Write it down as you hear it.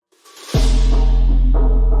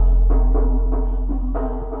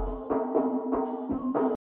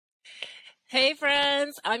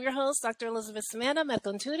friends. I'm your host, Dr. Elizabeth Samanda,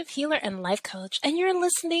 medical intuitive healer and life coach. And you're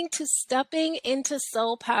listening to Stepping into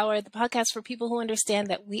Soul Power, the podcast for people who understand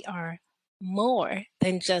that we are more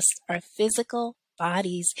than just our physical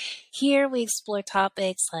bodies. Here we explore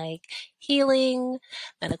topics like healing,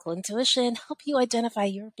 medical intuition, help you identify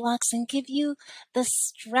your blocks, and give you the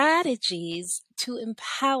strategies to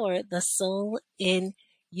empower the soul in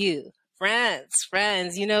you. Friends,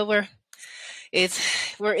 you know, we're in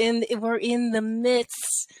the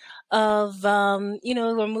midst of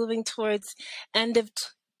we're moving towards end of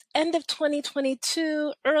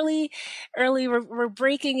 2022, early we're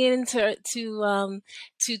breaking into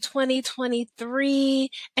 2023,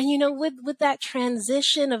 and with that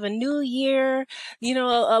transition of a new year,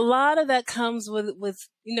 a lot of that comes with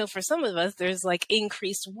for some of us there's like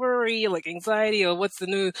increased worry, like anxiety, or what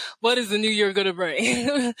is the new year going to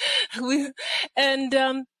bring?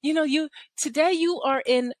 Today you are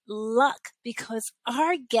in luck, because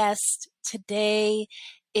our guest today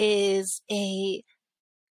is a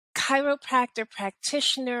chiropractor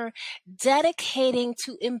practitioner dedicating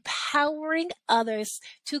to empowering others,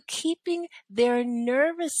 to keeping their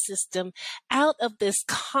nervous system out of this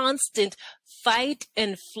constant fight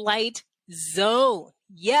and flight zone.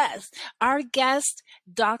 Yes, our guest,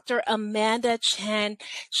 Dr. Amanda Chan,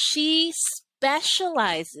 she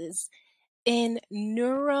specializes in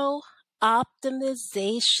neuro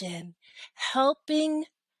optimization, helping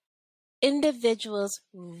individuals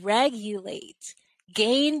regulate,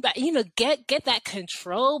 gain back, get that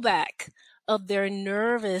control back of their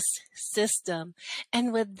nervous system.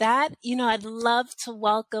 And with that, I'd love to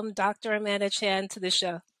welcome Dr. Amanda Chan to the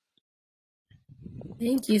show.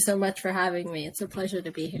 Thank you so much for having me. It's a pleasure to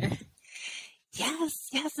be here. Yes.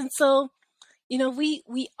 And so,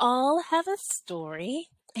 we all have a story,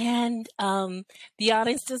 and the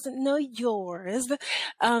audience doesn't know yours.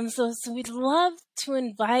 So we'd love to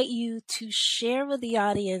invite you to share with the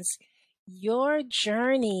audience your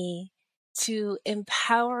journey to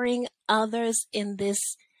empowering others in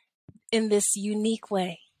this unique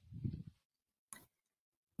way.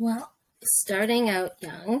 Well, starting out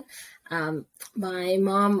young, my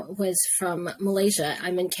mom was from Malaysia.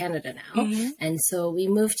 I'm in Canada now. Mm-hmm. And so we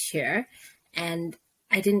moved here, and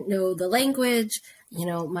I didn't know the language.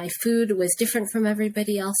 My food was different from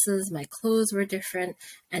everybody else's. My clothes were different.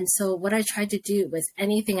 And so what I tried to do was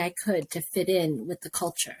anything I could to fit in with the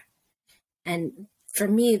culture. And for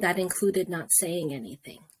me, that included not saying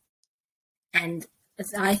anything. And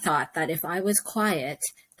I thought that if I was quiet,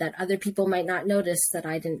 that other people might not notice that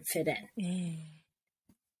I didn't fit in. Mm.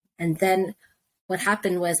 And then what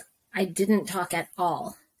happened was I didn't talk at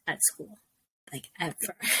all at school, like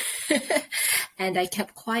ever. And I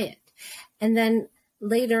kept quiet. And then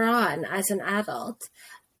later on, as an adult,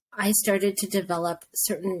 I started to develop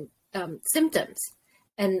certain symptoms.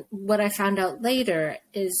 And what I found out later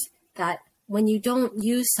is that when you don't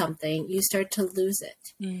use something, you start to lose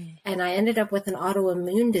it. Mm. And I ended up with an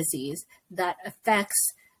autoimmune disease that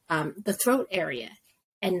affects the throat area.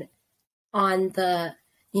 And on the,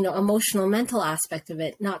 emotional, mental aspect of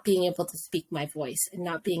it, not being able to speak my voice and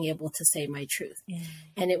not being able to say my truth. Mm.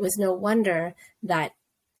 And it was no wonder that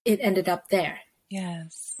it ended up there.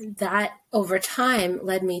 Yes. That over time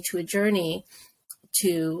led me to a journey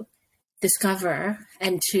to discover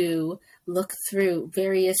and to look through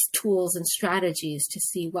various tools and strategies to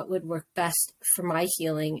see what would work best for my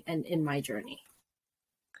healing and in my journey.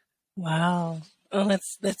 Wow. Oh,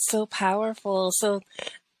 that's so powerful. So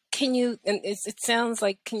can you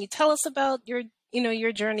tell us about your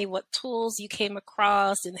journey, what tools you came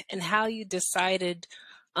across, and how you decided,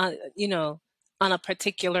 on a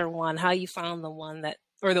particular one, how you found the one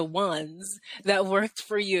or the ones that worked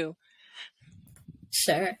for you?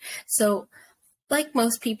 Sure. So like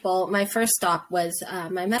most people, my first stop was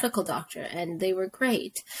my medical doctor, and they were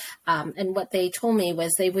great. And what they told me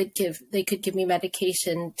was they could give me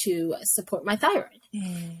medication to support my thyroid.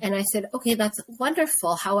 Mm. And I said, okay, that's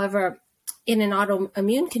wonderful. However, in an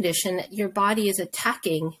autoimmune condition, your body is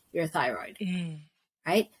attacking your thyroid,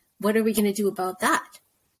 right? What are we going to do about that?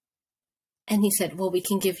 And he said, well, we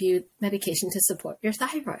can give you medication to support your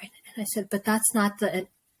thyroid. And I said, but that's not the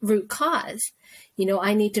root cause.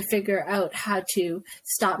 I need to figure out how to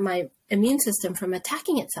stop my immune system from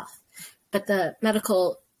attacking itself. But the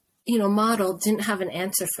medical, model didn't have an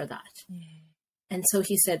answer for that. Mm. And so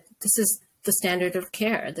he said, this is the standard of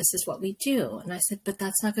care. This is what we do. And I said, but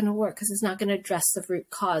that's not going to work, because it's not going to address the root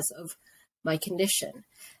cause of my condition.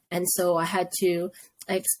 And so I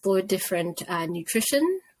explored different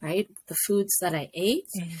nutrition, right? The foods that I ate.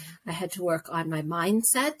 Mm. I had to work on my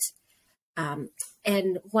mindset.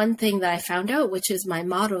 And one thing that I found out, which is my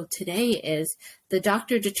motto today, is the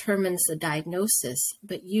doctor determines the diagnosis,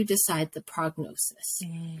 but you decide the prognosis.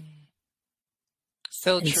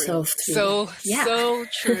 So And true. So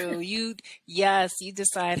true. You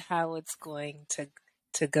decide how it's going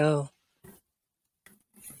to go.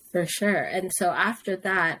 For sure. And so after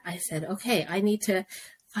that, I said, okay, I need to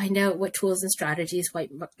find out what tools and strategies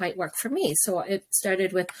might work for me. So it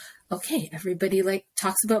started with, okay, everybody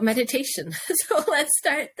talks about meditation. So let's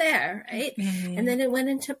start there, right? Mm-hmm. And then it went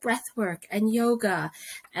into breath work and yoga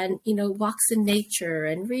and, walks in nature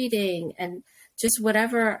and reading and just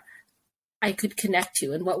whatever I could connect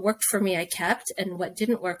to. And what worked for me, I kept. And what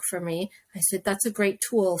didn't work for me, I said, that's a great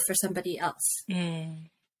tool for somebody else.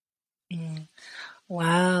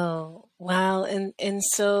 Wow. And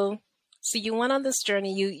so you went on this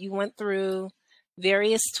journey, you went through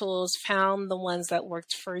various tools, found the ones that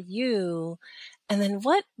worked for you. And then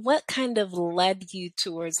what kind of led you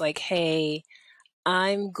towards hey,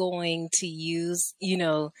 I'm going to use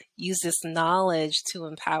this knowledge to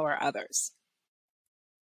empower others?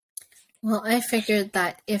 Well, I figured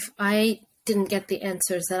that if I didn't get the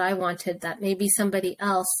answers that I wanted, that maybe somebody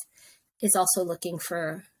else is also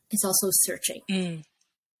searching.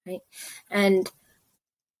 Right. And,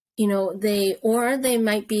 they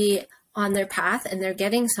might be on their path and they're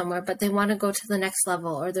getting somewhere, but they want to go to the next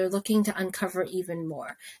level, or they're looking to uncover even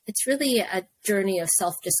more. It's really a journey of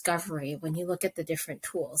self-discovery when you look at the different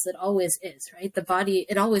tools. It always is, right? The body,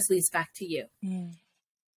 it always leads back to you.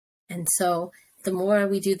 And so the more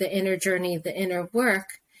we do the inner journey, the inner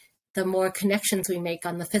work, the more connections we make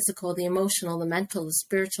on the physical, the emotional, the mental, the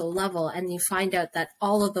spiritual level. And you find out that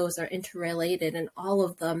all of those are interrelated and all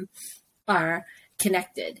of them are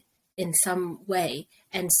connected in some way.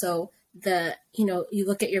 And so you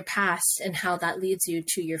look at your past and how that leads you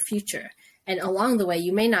to your future. And along the way,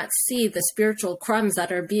 you may not see the spiritual crumbs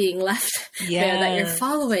that are being left there that you're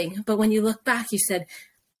following. But when you look back, you said,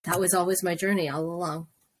 that was always my journey all along.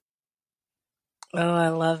 Oh, I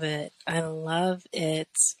love it.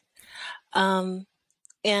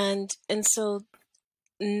 And so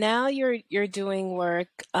now you're doing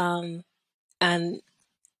work, and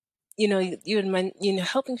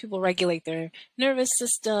helping people regulate their nervous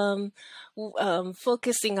system,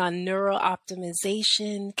 focusing on neuro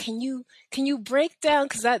optimization. Can you break down,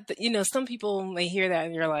 because that some people may hear that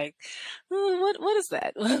and you're like, what is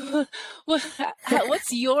that?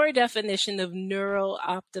 What's your definition of neuro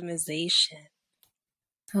optimization?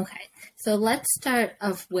 Okay, so let's start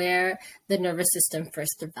of where the nervous system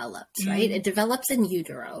first develops, right? It develops in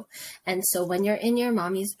utero. And so when you're in your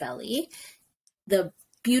mommy's belly, the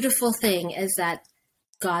beautiful thing is that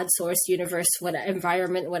God, source, universe,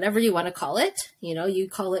 environment, whatever you want to call it, you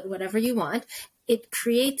call it whatever you want, it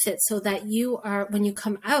creates it so that when you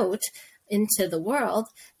come out into the world,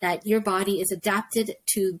 that your body is adapted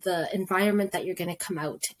to the environment that you're going to come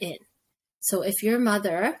out in. So if your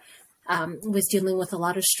mother was dealing with a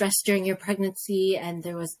lot of stress during your pregnancy and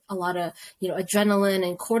there was a lot of, adrenaline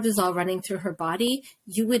and cortisol running through her body,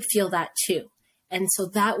 you would feel that too. And so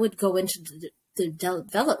that would go into the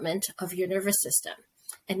development of your nervous system.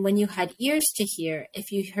 And when you had ears to hear,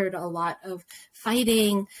 if you heard a lot of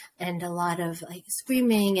fighting and a lot of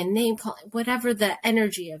screaming and name calling, whatever the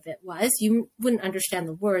energy of it was, you wouldn't understand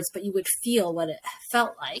the words, but you would feel what it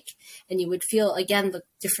felt like. And you would feel, again, the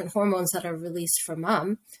different hormones that are released from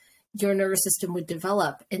mom. Your nervous system would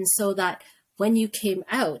develop. And so that when you came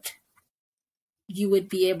out, you would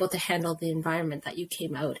be able to handle the environment that you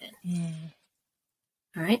came out in.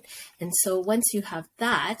 All right. And so once you have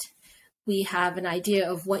that, we have an idea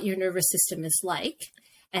of what your nervous system is like.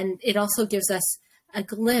 And it also gives us a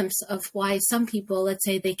glimpse of why some people, let's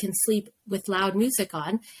say, they can sleep with loud music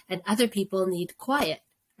on and other people need quiet.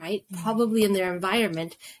 Right? Probably in their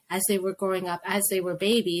environment as they were growing up, as they were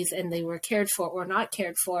babies and they were cared for or not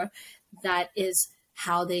cared for, that is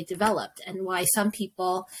how they developed, and why some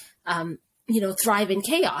people, thrive in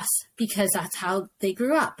chaos because that's how they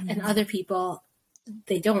grew up, and other people,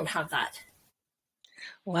 they don't have that.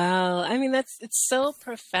 Wow. I mean, it's so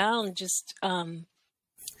profound, just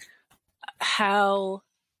how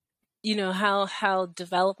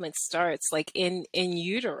development starts in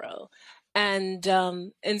utero. And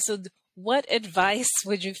so what advice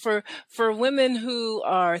would you, for women who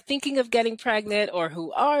are thinking of getting pregnant or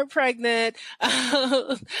who are pregnant,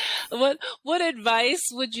 what advice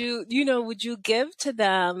would you give to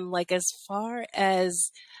them, as far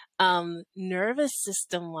as nervous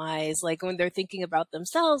system wise, when they're thinking about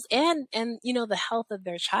themselves and the health of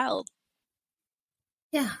their child?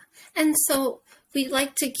 Yeah. And so we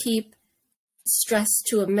like to keep stress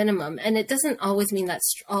to a minimum. And it doesn't always mean that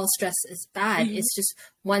all stress is bad. It's just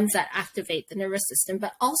ones that activate the nervous system,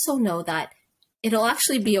 but also know that it'll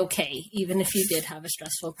actually be okay, even if you did have a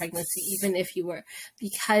stressful pregnancy, even if you were,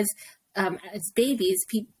 because as babies,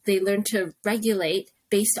 they learn to regulate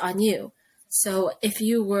based on you. So if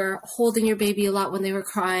you were holding your baby a lot when they were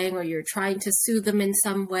crying, or you're trying to soothe them in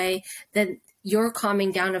some way, then your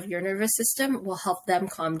calming down of your nervous system will help them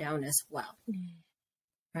calm down as well.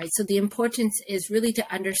 Right? So the importance is really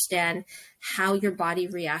to understand how your body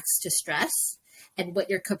reacts to stress and what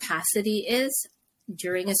your capacity is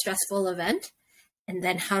during a stressful event, and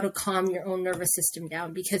then how to calm your own nervous system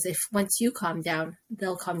down. Because if once you calm down,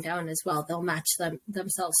 they'll calm down as well. They'll match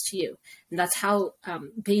themselves to you. And that's how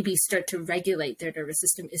babies start to regulate their nervous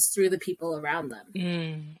system, is through the people around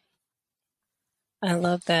them. I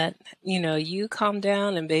love that. You calm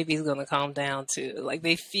down and baby's going to calm down too. Like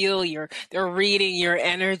they feel they're reading your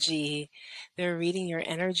energy. They're reading your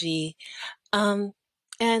energy. And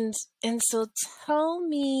so tell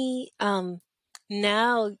me,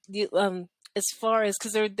 now, as far as,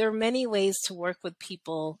 because there are many ways to work with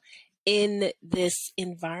people in this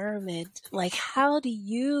environment. Like, how do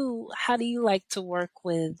you like to work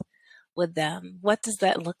with them? What does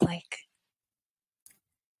that look like?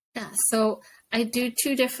 Yeah, so I do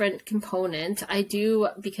two different components. I do,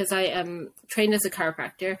 because I am trained as a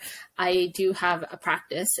chiropractor, I do have a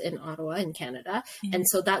practice in Ottawa in Canada. And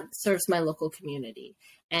so that serves my local community.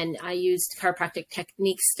 And I use chiropractic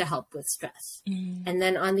techniques to help with stress. And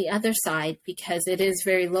then on the other side, because it is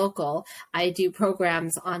very local, I do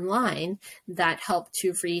programs online that help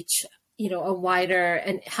to reach a wider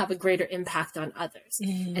and have a greater impact on others.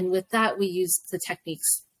 And with that, we use the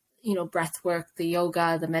techniques, breath work, the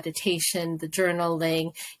yoga, the meditation, the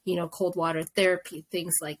journaling, cold water therapy,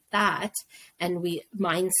 things like that. And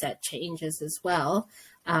mindset changes as well,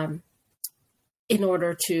 in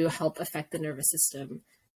order to help affect the nervous system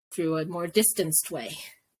through a more distanced way.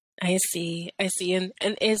 I see.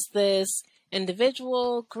 And is this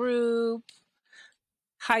individual, group,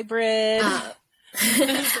 hybrid?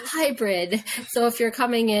 Hybrid. So if you're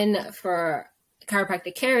coming in for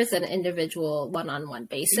chiropractic care, is an individual one-on-one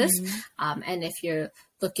basis. And if you're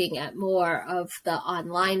looking at more of the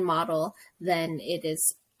online model, then it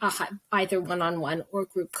is either one-on-one or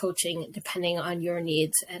group coaching, depending on your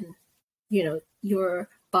needs and, your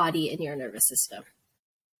body and your nervous system.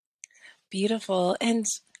 Beautiful. And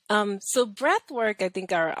so breath work, I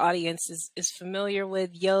think our audience is familiar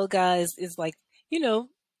with. Yoga is like,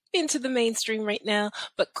 into the mainstream right now,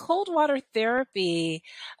 but cold water therapy,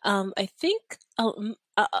 I think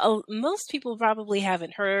most people probably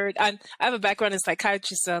haven't heard. I have a background in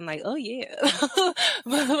psychiatry, so I'm like, oh yeah.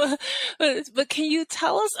 but can you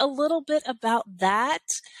tell us a little bit about that?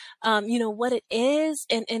 What it is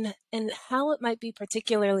and how it might be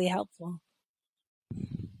particularly helpful.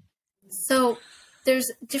 So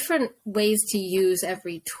there's different ways to use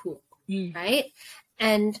every tool, right?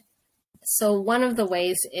 And so one of the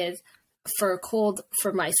ways is for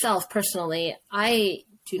myself personally, I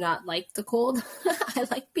do not like the cold. I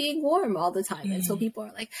like being warm all the time. And so people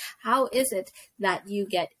are like, how is it that you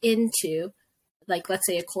get into, like, let's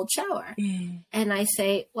say a cold shower? And I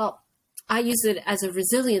say, well, I use it as a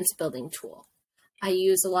resilience building tool. I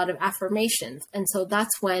use a lot of affirmations. And so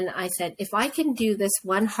that's when I said, if I can do this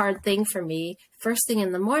one hard thing for me first thing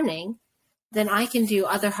in the morning, then I can do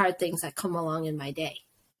other hard things that come along in my day.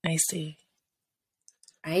 I see.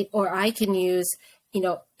 Right? Or I can use,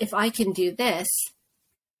 if I can do this,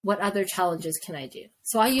 what other challenges can I do?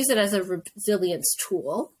 So I use it as a resilience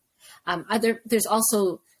tool. There's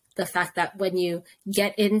also the fact that when you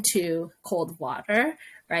get into cold water,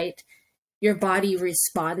 right, your body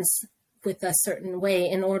responds with a certain way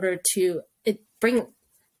in order to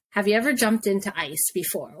have you ever jumped into ice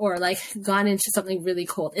before, or like gone into something really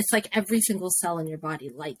cold? It's like every single cell in your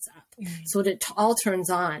body lights up. So it all turns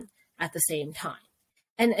on at the same time.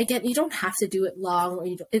 And again, you don't have to do it long, or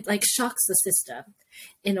it like shocks the system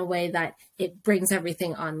in a way that it brings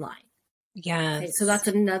everything online. Yeah. Okay? So that's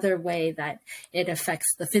another way that it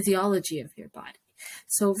affects the physiology of your body.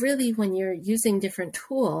 So really, when you're using different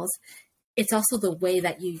tools, it's also the way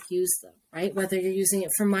that you use them, right? Whether you're using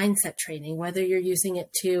it for mindset training, whether you're using it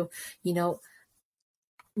to,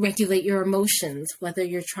 regulate your emotions, whether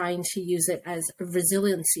you're trying to use it as a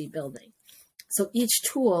resiliency building. So each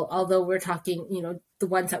tool, although we're talking, the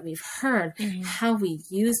ones that we've heard, how we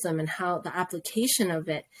use them and how the application of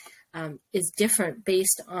it is different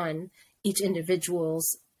based on each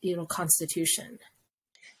individual's, constitution.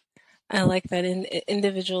 I like that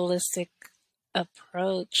individualistic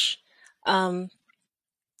approach. Can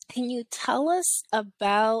you tell us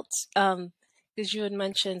about because you had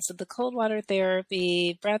mentioned so the cold water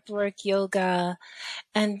therapy, breath work, yoga,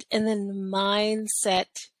 and then mindset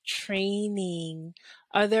training.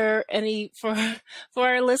 Are there any for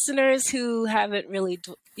our listeners who haven't really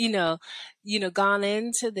gone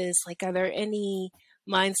into this? Like, are there any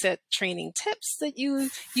mindset training tips that you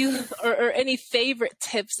or any favorite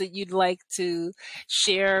tips that you'd like to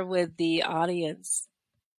share with the audience?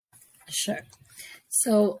 Sure.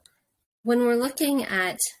 So when we're looking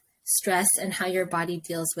at stress and how your body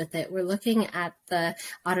deals with it, we're looking at the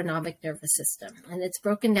autonomic nervous system. And it's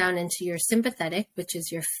broken down into your sympathetic, which is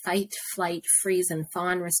your fight, flight, freeze, and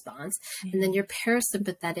fawn response. Mm-hmm. And then your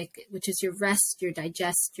parasympathetic, which is your rest, your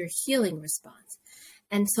digest, your healing response.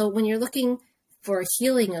 And so when you're looking for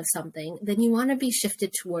healing of something, then you want to be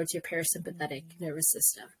shifted towards your parasympathetic nervous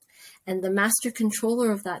system. And the master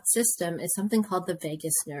controller of that system is something called the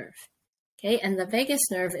vagus nerve. Okay, and the vagus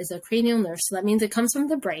nerve is a cranial nerve, so that means it comes from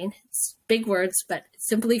the brain. It's big words, but it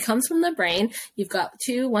simply comes from the brain. You've got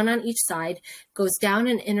two, one on each side, goes down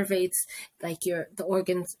and innervates like the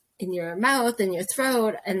organs in your mouth and your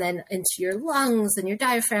throat, and then into your lungs and your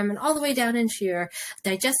diaphragm, and all the way down into your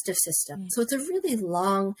digestive system. So it's a really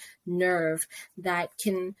long nerve that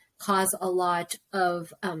can cause a lot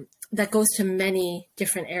of, that goes to many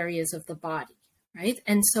different areas of the body. Right.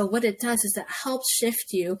 And so what it does is it helps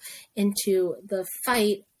shift you into the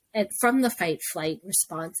fight and from the fight flight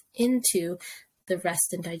response into the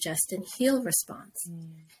rest and digest and heal response.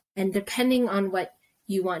 And depending on what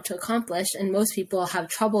you want to accomplish, and most people have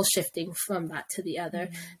trouble shifting from that to the other,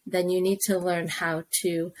 then you need to learn how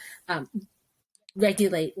to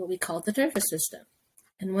regulate what we call the nervous system.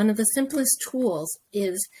 And one of the simplest tools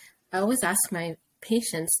is, I always ask my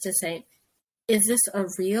patients to say, is this a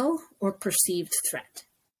real or perceived threat?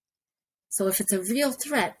 So if it's a real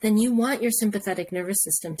threat, then you want your sympathetic nervous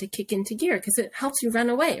system to kick into gear because it helps you run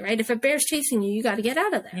away, right? If a bear's chasing you, you got to get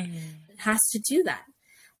out of there. It has to do that.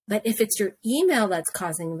 But if it's your email that's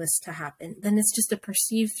causing this to happen, then it's just a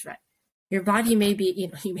perceived threat. Your body may be,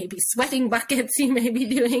 you may be sweating buckets, you may be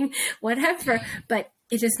doing whatever, but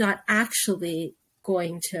it is not actually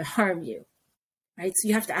going to harm you, right? So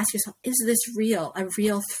you have to ask yourself, is this real, a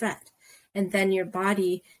real threat? And then your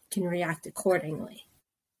body can react accordingly.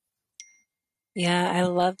 Yeah, I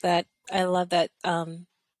love that. I love that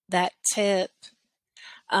that tip.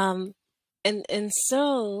 And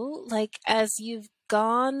so, like, as you've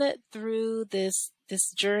gone through this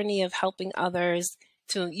journey of helping others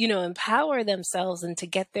to empower themselves and to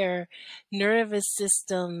get their nervous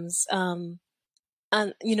systems under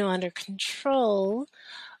control,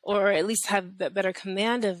 or at least have better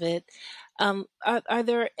command of it. Are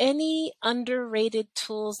there any underrated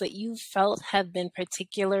tools that you felt have been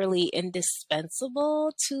particularly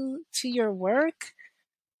indispensable to your work?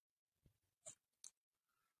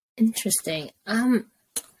 Interesting. I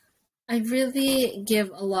really give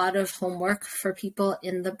a lot of homework for people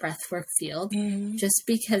in the breathwork field, just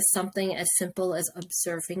because something as simple as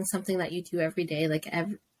observing something that you do every day, like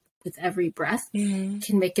with every breath,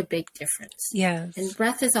 can make a big difference. Yes. And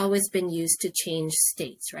breath has always been used to change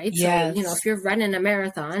states, right? Yes. So, if you're running a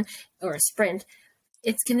marathon or a sprint,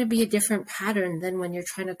 it's going to be a different pattern than when you're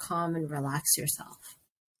trying to calm and relax yourself.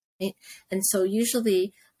 Right? And so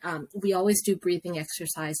usually we always do breathing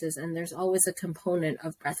exercises, and there's always a component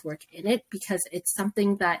of breath work in it because it's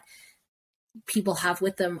something that people have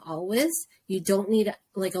with them always. You don't need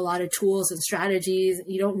like a lot of tools and strategies.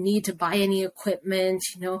 You don't need to buy any equipment,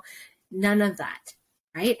 none of that.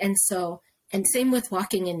 Right. And same with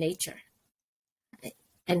walking in nature, right?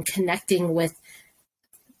 And connecting with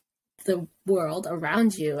the world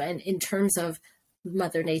around you. And in terms of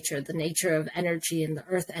Mother Nature, the nature of energy and the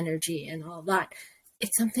earth energy and all that,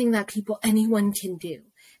 it's something that anyone can do.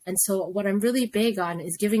 And so what I'm really big on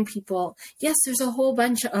is giving people, yes, there's a whole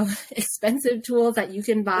bunch of expensive tools that you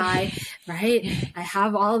can buy, right? I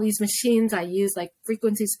have all these machines. I use like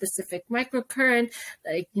frequency specific microcurrent,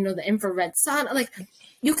 like, the infrared sauna, like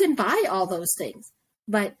you can buy all those things,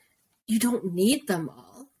 but you don't need them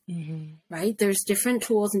all, right? There's different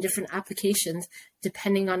tools and different applications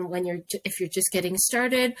depending on if you're just getting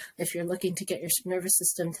started, if you're looking to get your nervous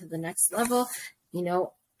system to the next level,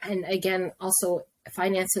 and again, also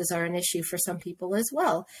finances are an issue for some people as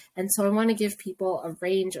well. And so I want to give people a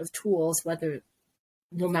range of tools,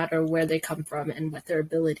 no matter where they come from and what their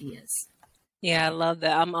ability is. Yeah, I love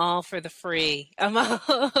that. I'm all for the free. I'm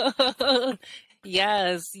all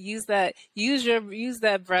yes, use that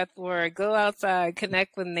breath work, go outside,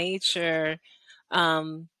 connect with nature.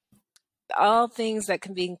 All things that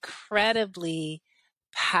can be incredibly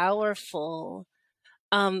powerful.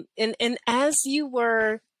 And as you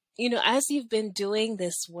were as you've been doing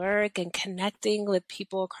this work and connecting with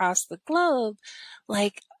people across the globe,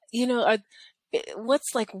 like,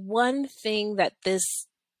 what's like one thing that this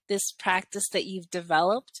practice that you've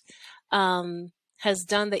developed has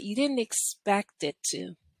done that you didn't expect it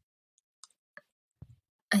to?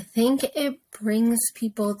 I think it brings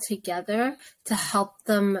people together to help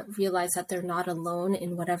them realize that they're not alone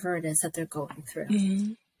in whatever it is that they're going through.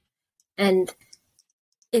 Mm-hmm. And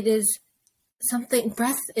it is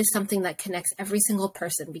breath is something that connects every single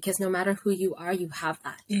person, because no matter who you are, you have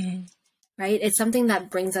that, mm-hmm. right? It's something that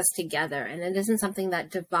brings us together, and it isn't something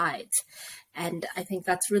that divides. And I think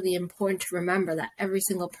that's really important to remember, that every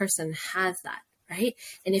single person has that. Right?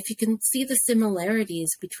 And if you can see the similarities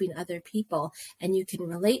between other people and you can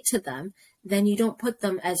relate to them, then you don't put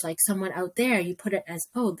them as like someone out there. You put it as,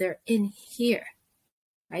 oh, they're in here,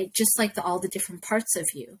 right? Just like all the different parts of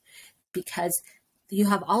you, because you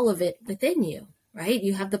have all of it within you, right?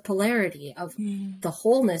 You have the polarity of the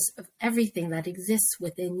wholeness of everything that exists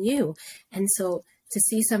within you. And so to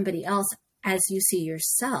see somebody else as you see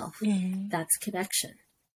yourself, that's connection.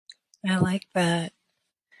 I like that.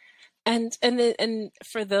 And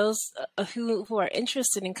for those who are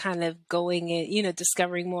interested in kind of going in,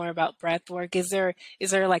 discovering more about breath work, is there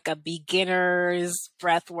like a beginner's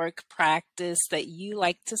breath work practice that you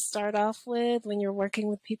like to start off with when you're working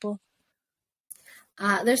with people?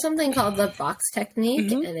 There's something called the box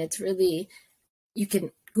technique, and it's really, you can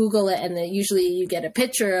Google it, and then usually you get a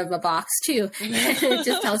picture of a box too. It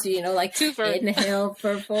just tells you, like inhale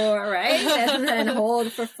for 4, right? And then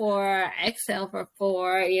hold for 4, exhale for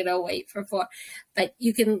 4, wait for 4. But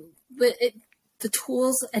the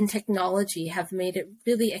tools and technology have made it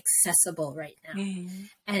really accessible right now.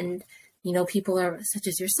 And, people are such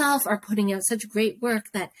as yourself are putting out such great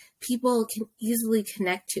work that people can easily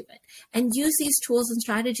connect to it and use these tools and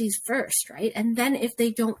strategies first, right? And then if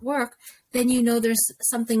they don't work, then there's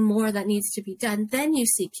something more that needs to be done. Then you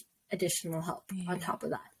seek additional help on top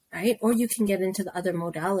of that, right? Or you can get into the other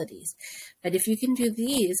modalities. But if you can do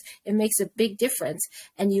these, it makes a big difference.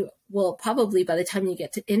 And you will probably, by the time you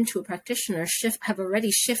get into a practitioner, have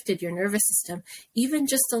already shifted your nervous system even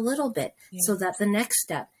just a little bit, so that the next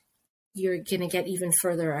step, you're going to get even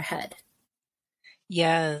further ahead.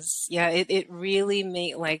 Yes. Yeah. It really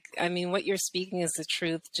what you're speaking is the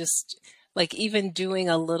truth. Just like even doing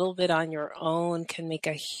a little bit on your own can make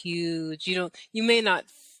a huge, you may not,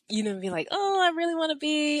 be like, oh, I really want to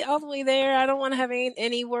be all the way there. I don't want to have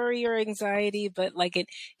any worry or anxiety, but like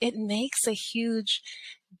it makes a huge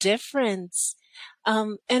difference.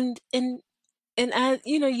 And as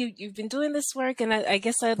you've been doing this work, and I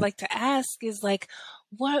guess I'd like to ask is like,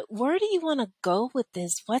 where do you want to go with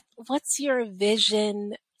this? What's your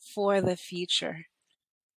vision for the future?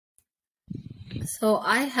 So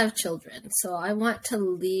I have children, so I want to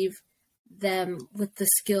leave them with the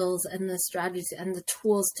skills and the strategies and the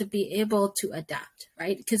tools to be able to adapt,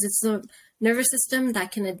 right? Because it's the nervous system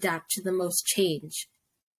that can adapt to the most change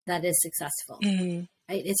that is successful, right?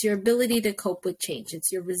 It's your ability to cope with change.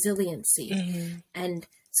 It's your resiliency. And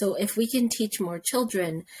so if we can teach more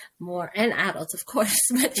children, and adults, of course,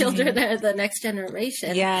 but children are the next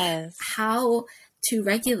generation, how to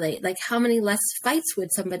regulate, like how many less fights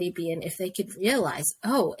would somebody be in if they could realize,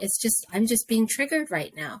 oh, I'm just being triggered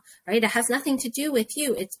right now, right? It has nothing to do with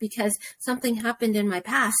you. It's because something happened in my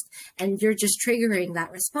past and you're just triggering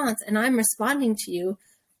that response. And I'm responding to you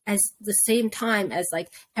as the same time as like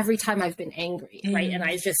every time I've been angry, right? And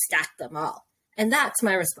I just stack them all. And that's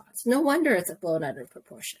my response. No wonder it's blown out of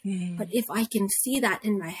proportion. But if I can see that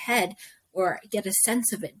in my head or get a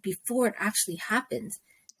sense of it before it actually happens,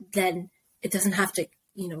 then it doesn't have to,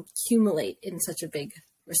 accumulate in such a big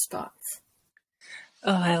response.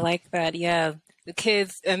 Oh, I like that. Yeah. The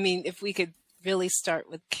kids, if we could really start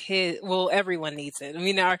with kids, well, everyone needs it.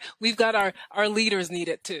 We've got our leaders need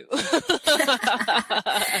it too.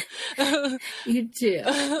 You do.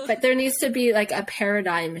 But there needs to be like a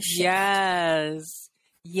paradigm shift.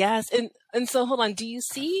 Yes. And so hold on, do you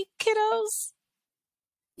see kiddos?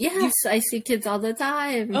 Yes, I see kids all the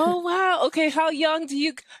time. Oh, wow. Okay. How young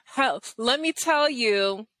let me tell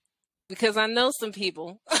you, because I know some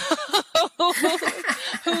people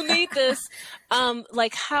who need this.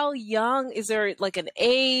 Like how young, is there like an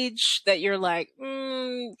age that you're like,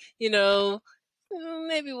 maybe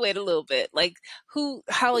wait a little bit. Like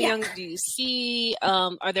how young do you see?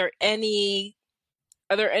 Are there any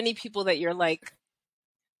people that you're like,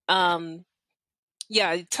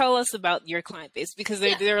 tell us about your client base, because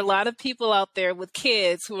there are a lot of people out there with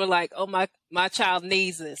kids who are like, oh, my child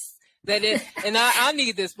needs this. And I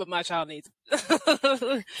need this, but my child needs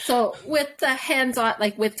it. So with the hands-on,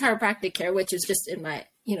 like with chiropractic care, which is just in my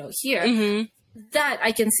here, Mm-hmm. that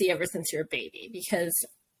I can see ever since you're a baby because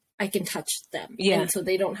I can touch them. Yeah. And so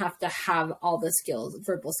they don't have to have all the skills,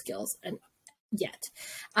 verbal skills, and yet.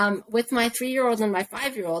 With my 3-year-old and my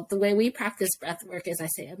 5-year-old, the way we practice breath work is I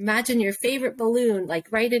say, imagine your favorite balloon, like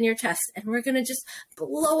right in your chest, and we're going to just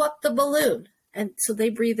blow up the balloon. And so they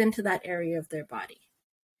breathe into that area of their body.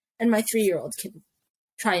 And my 3-year-old can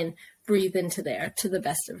try and breathe into there to the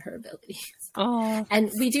best of her abilities. Oh.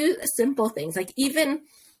 And we do simple things, like even,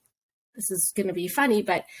 this is going to be funny,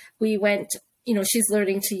 but we went, she's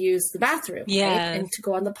learning to use the bathroom, right? And to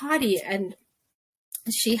go on the potty, and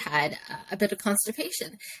she had a bit of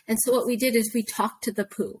constipation. And so what we did is we talked to the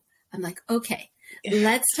poo. I'm like, okay,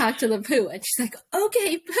 let's talk to the poo. And she's like,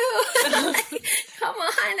 okay, poo, come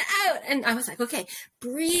on out. And I was like, okay,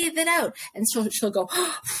 breathe it out. And so she'll go,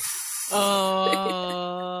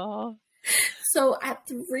 oh. So at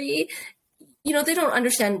 3, they don't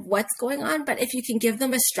understand what's going on, but if you can give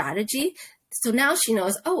them a strategy, so now she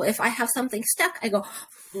knows, oh, if I have something stuck, I go,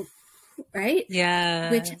 right?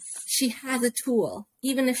 Yeah. Which she has a tool,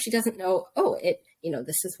 even if she doesn't know,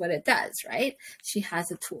 this is what it does, right? She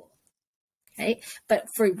has a tool. Okay. But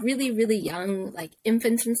for really, really young, like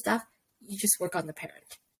infants and stuff, you just work on the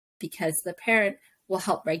parent, because the parent will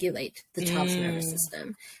help regulate the child's nervous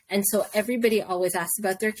system. And so everybody always asks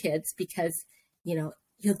about their kids because, you'll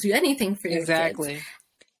do anything for your kids.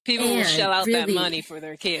 People will shell out that money for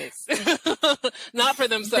their kids. Not for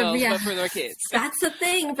themselves, but for their kids. That's the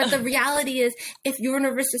thing. But the reality is, if your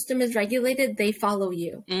nervous system is regulated, they follow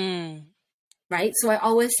you. Right? So I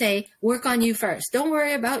always say, work on you first. Don't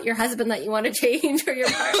worry about your husband that you want to change or your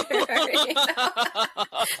partner.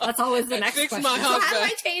 That's always the next question. My husband. So how do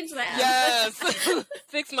I change that? Yes.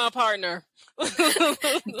 Fix my partner.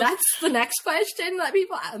 That's the next question that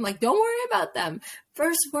people ask. I'm like, don't worry about them.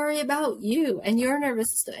 First, worry about you and your nervous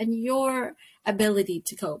system and your ability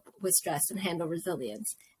to cope with stress and handle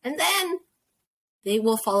resilience. And then they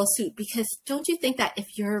will follow suit, because don't you think that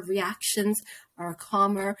if your reactions are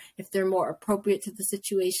calmer, if they're more appropriate to the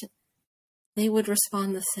situation, they would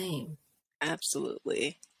respond the same?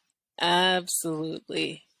 Absolutely.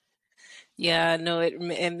 Absolutely. Yeah, no, it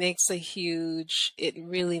makes it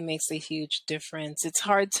really makes a huge difference. It's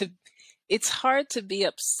hard to be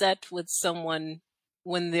upset with someone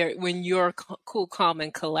when you're cool, calm,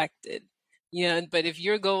 and collected. But if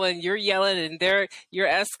you're yelling and you're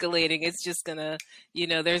escalating, it's just gonna,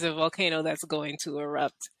 there's a volcano that's going to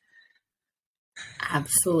erupt.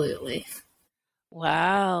 Absolutely.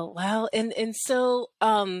 Wow. And so,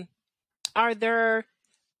 are there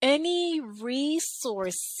any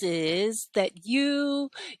resources that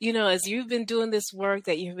as you've been doing this work,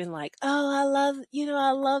 that you've been like, oh, I love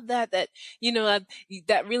that that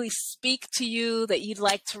really speak to you, that you'd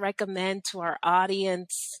like to recommend to our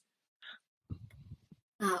audience?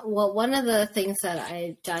 Well, one of the things that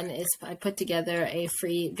I've done is I put together a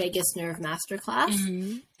free vagus nerve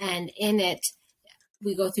masterclass, and in it,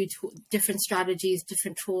 we go through different strategies,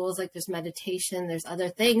 different tools, like there's meditation, there's other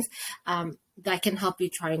things that can help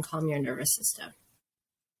you try and calm your nervous system.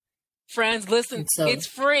 Friends, listen, it's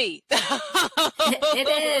free. It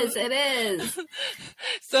is.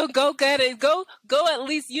 So go get it. Go at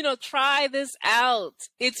least, try this out.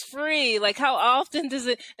 It's free. Like, how often does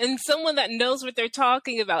it, and someone that knows what they're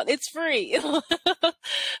talking about, it's free.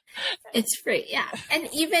 It's free, yeah. And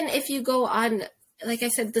even if you go on, like I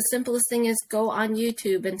said, the simplest thing is go on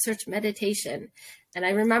YouTube and search meditation. And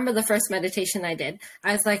I remember the first meditation I did,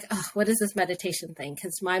 I was like, oh, what is this meditation thing?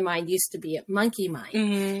 Because my mind used to be a monkey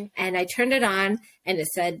mind. And I turned it on and it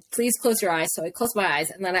said, please close your eyes. So I closed my eyes,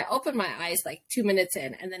 and then I opened my eyes like 2 minutes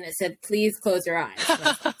in, and then it said, please close your eyes.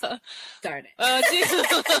 Darn it.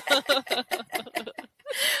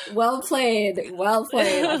 Well played.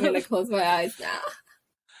 I'm going to close my eyes now.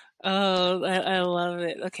 Oh, I love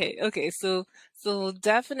it. Okay. So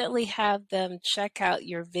definitely have them check out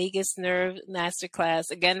your vagus nerve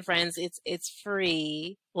masterclass. Again, friends, it's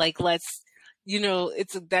free. Like, that's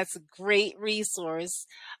a great resource.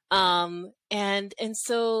 And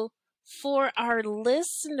so for our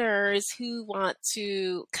listeners who want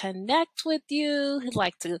to connect with you, who'd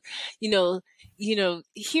like to,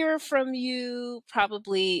 hear from you,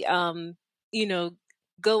 probably,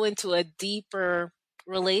 go into a deeper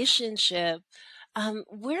relationship,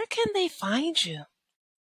 where can they find you?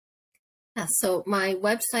 Yeah, so my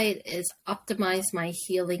website is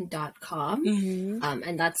optimizemyhealing.com,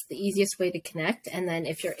 and that's the easiest way to connect. And then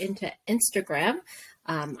if you're into Instagram,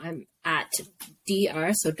 I'm at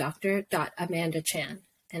Dr. So Dr.AmandaChan,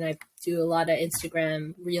 and I do a lot of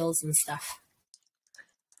Instagram reels and stuff.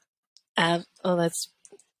 That's all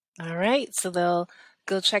right. So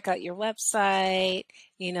go check out your website,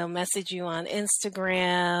 message you on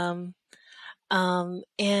Instagram. Um,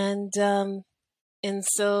 and um, and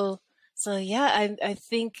so yeah, I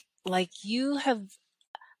think like you have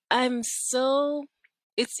I'm so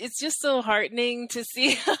it's just so heartening to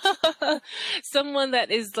see someone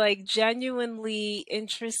that is like genuinely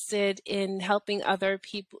interested in helping other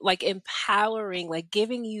people, like empowering, like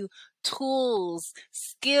giving you tools,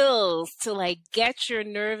 skills to like get your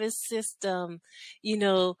nervous system, you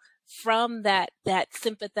know, from that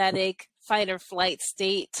sympathetic fight or flight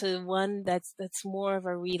state to one that's more of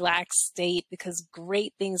a relaxed state, because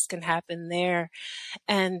great things can happen there.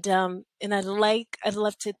 And I'd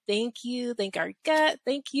love to thank our guest,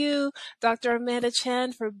 thank you, Dr. Amanda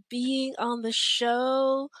Chan, for being on the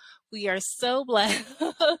show. We are so blessed,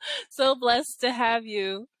 so blessed to have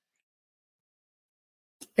you.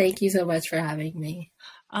 Thank you so much for having me.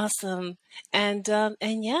 Awesome. And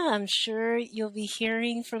yeah, I'm sure you'll be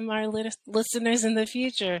hearing from our listeners in the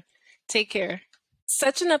future. Take care.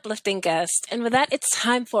 Such an uplifting guest. And with that, it's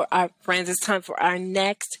time for our friends. It's time for our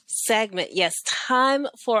next segment. Yes, time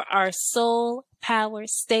for our soul power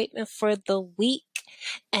statement for the week.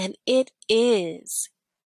 And it is,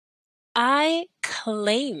 I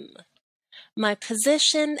claim my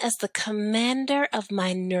position as the commander of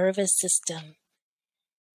my nervous system.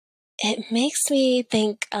 It makes me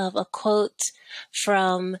think of a quote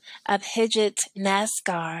from Abhijit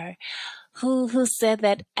Naskar, who said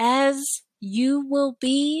that as you will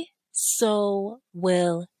be, so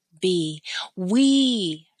will be.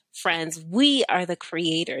 We, friends, we are the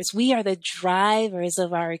creators. We are the drivers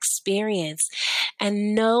of our experience.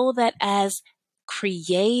 And know that as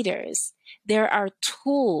creators, there are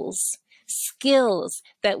tools, skills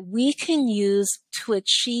that we can use to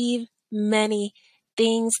achieve many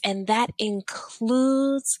things, and that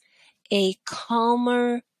includes a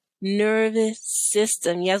calmer nervous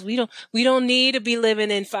system. Yes, we don't need to be living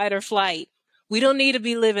in fight or flight. We don't need to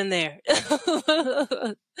be living there.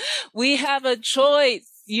 We have a choice.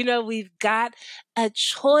 We've got a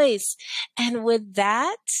choice. And with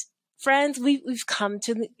that, friends, we've come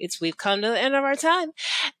to the end of our time.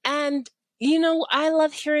 And I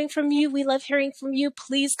love hearing from you. We love hearing from you.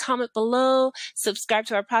 Please comment below, subscribe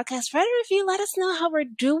to our podcast, write a review, let us know how we're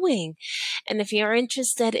doing. And if you're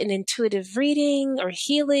interested in intuitive reading or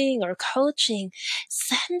healing or coaching,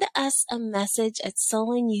 send us a message at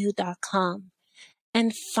soulinyou.com.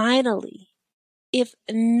 And finally, if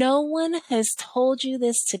no one has told you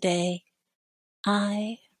this today,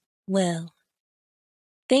 I will.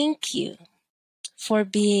 Thank you for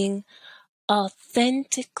being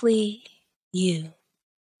authentically you.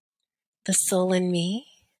 The soul in me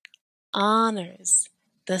honors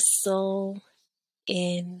the soul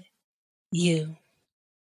in you.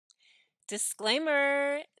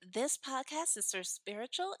 Disclaimer: this podcast is for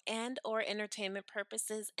spiritual and or entertainment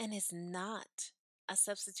purposes and is not a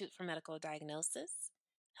substitute for medical diagnosis,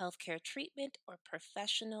 healthcare treatment, or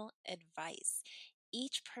professional advice.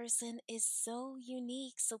 Each person is so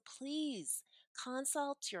unique, so please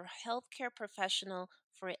consult your healthcare professional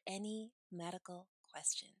for any medical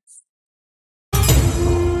questions.